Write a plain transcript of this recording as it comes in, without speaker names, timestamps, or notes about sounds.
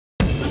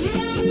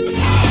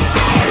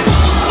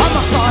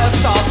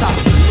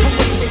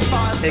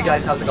Hey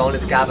guys, how's it going?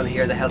 It's Gavin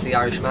here, the Healthy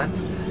Irishman.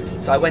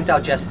 So I went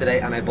out yesterday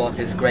and I bought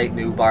this great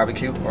new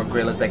barbecue, or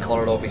grill as they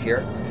call it over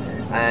here.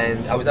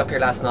 And I was up here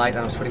last night and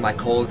I was putting my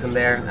coals in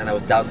there and I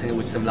was dousing it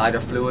with some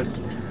lighter fluid.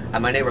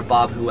 And my neighbour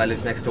Bob, who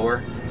lives next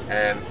door,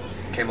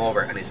 came over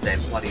and he said,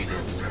 "What do you do?"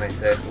 And I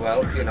said,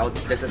 "Well, you know,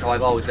 this is how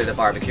I've always lit a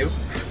barbecue."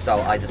 So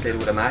I just lit it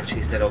with a match.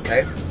 He said,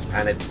 "Okay."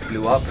 And it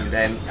blew up, and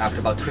then after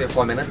about 3 or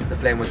 4 minutes the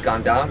flame was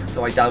gone down,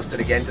 so I doused it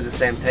again to the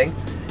same thing.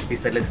 He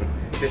said, "Listen,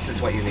 this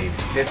is what you need.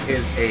 This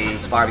is a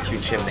barbecue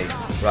chimney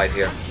right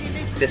here.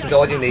 This is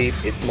all you need.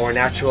 It's more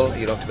natural.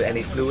 You don't have to put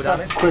any fluid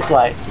on it." Quick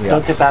light. Yeah.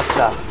 Don't get that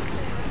stuff.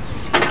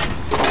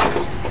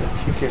 Just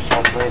keep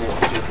yourself later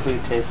what your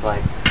food tastes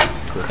like.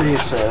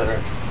 Creosote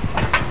or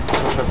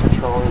some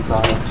petroleum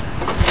product.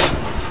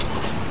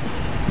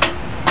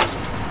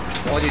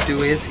 So all you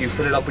do is you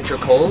fill it up with your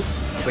coals,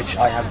 which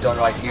I have done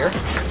right here.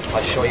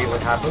 I'll show you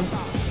what happens.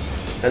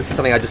 Now, this is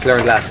something I just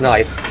learned last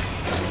night,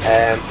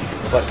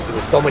 but it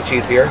was so much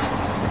easier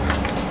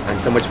and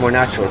so much more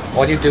natural.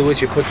 All you do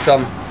is you put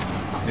some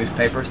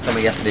newspaper, some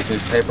of yesterday's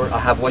newspaper. I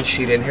have one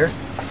sheet in here,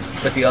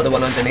 put the other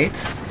one underneath.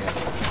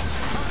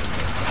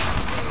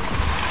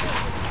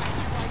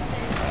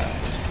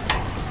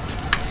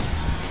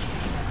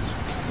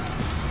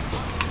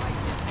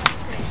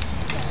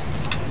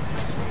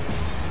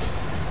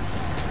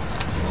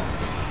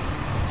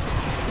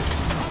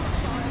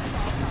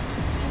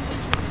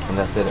 And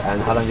that's it.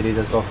 And how long did he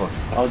just go for?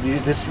 Oh,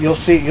 you'll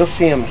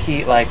see him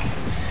heat like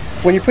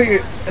when you put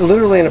your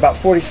literally in about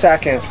 40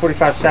 seconds,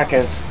 45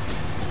 seconds.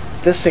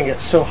 This thing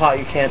gets so hot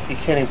you can't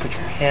even put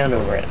your hand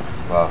over it.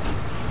 Wow.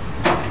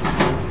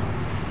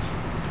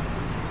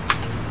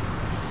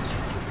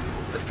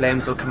 The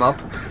flames will come up.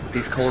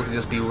 These coals will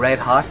just be red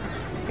hot.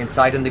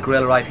 Inside in the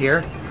grill right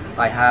here,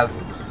 I have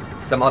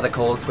some other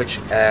coals which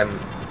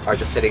are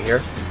just sitting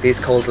here. These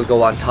coals will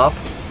go on top,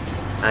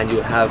 and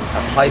you'll have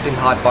a piping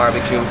hot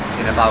barbecue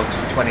in about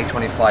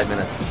 20-25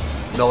 minutes.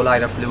 No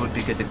lighter fluid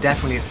because it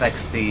definitely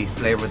affects the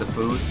flavour of the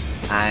food,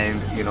 and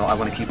you know I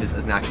want to keep this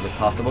as natural as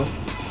possible.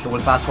 So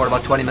we'll fast forward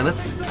about 20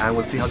 minutes and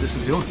we'll see how this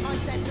is doing.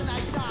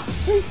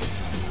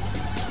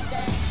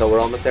 So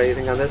we're almost there, you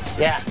think, on this?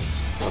 Yeah.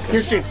 Okay.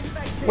 Here, see,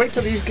 wait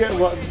till these get,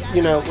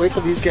 wait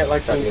till these get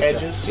like some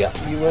edges. Yeah.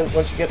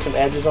 Once you get some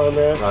edges on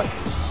there, right,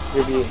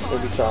 you'll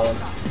be solid.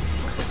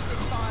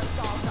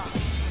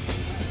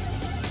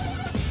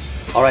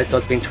 Alright, so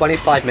it's been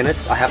 25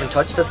 minutes. I haven't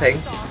touched a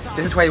thing.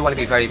 This is where you want to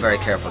be very, very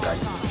careful,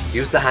 guys.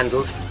 Use the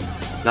handles,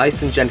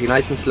 nice and gently,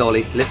 nice and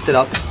slowly. Lift it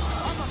up,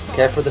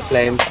 careful of the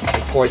flames,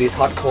 and pour these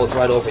hot coals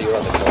right over your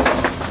other coals.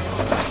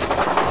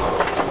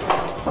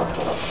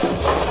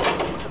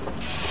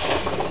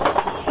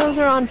 Those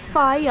are on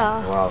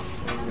fire. Wow.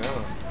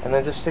 And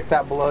then just stick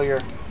that below your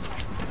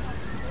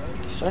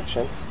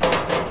section.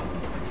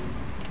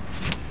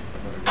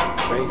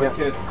 There you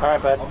go.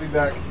 Alright, bud. I'll be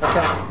back.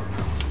 Okay.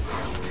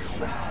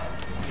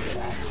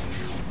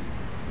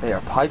 They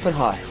are piping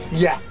hot.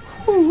 Yeah.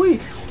 Ooh-wee.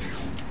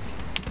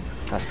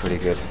 That's pretty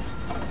good.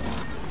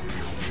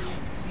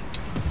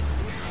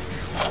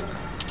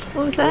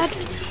 What was that?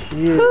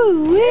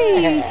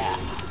 Hoo-wee. Yeah.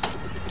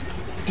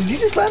 Did you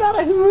just let out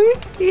a hoo-wee?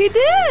 You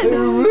did.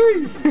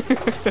 Hoo-wee.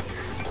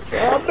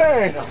 Oh,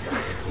 dang.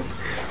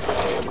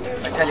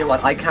 I tell you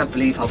what, I can't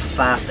believe how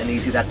fast and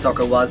easy that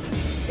sucker was.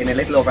 In a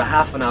little over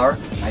half an hour,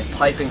 I have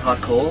piping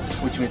hot coals,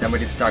 which means I'm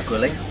ready to start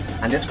grilling.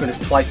 And this grill is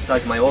twice the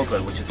size of my old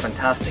grill, which is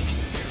fantastic.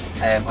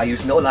 I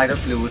use no lighter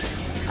fluid,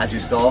 as you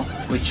saw,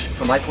 which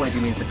from my point of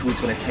view means the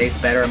food's going to taste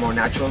better and more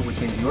natural, which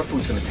means your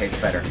food's going to taste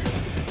better.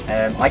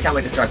 I can't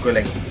wait to start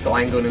grilling, so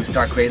I'm going to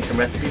start creating some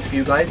recipes for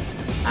you guys,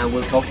 and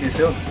we'll talk to you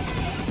soon.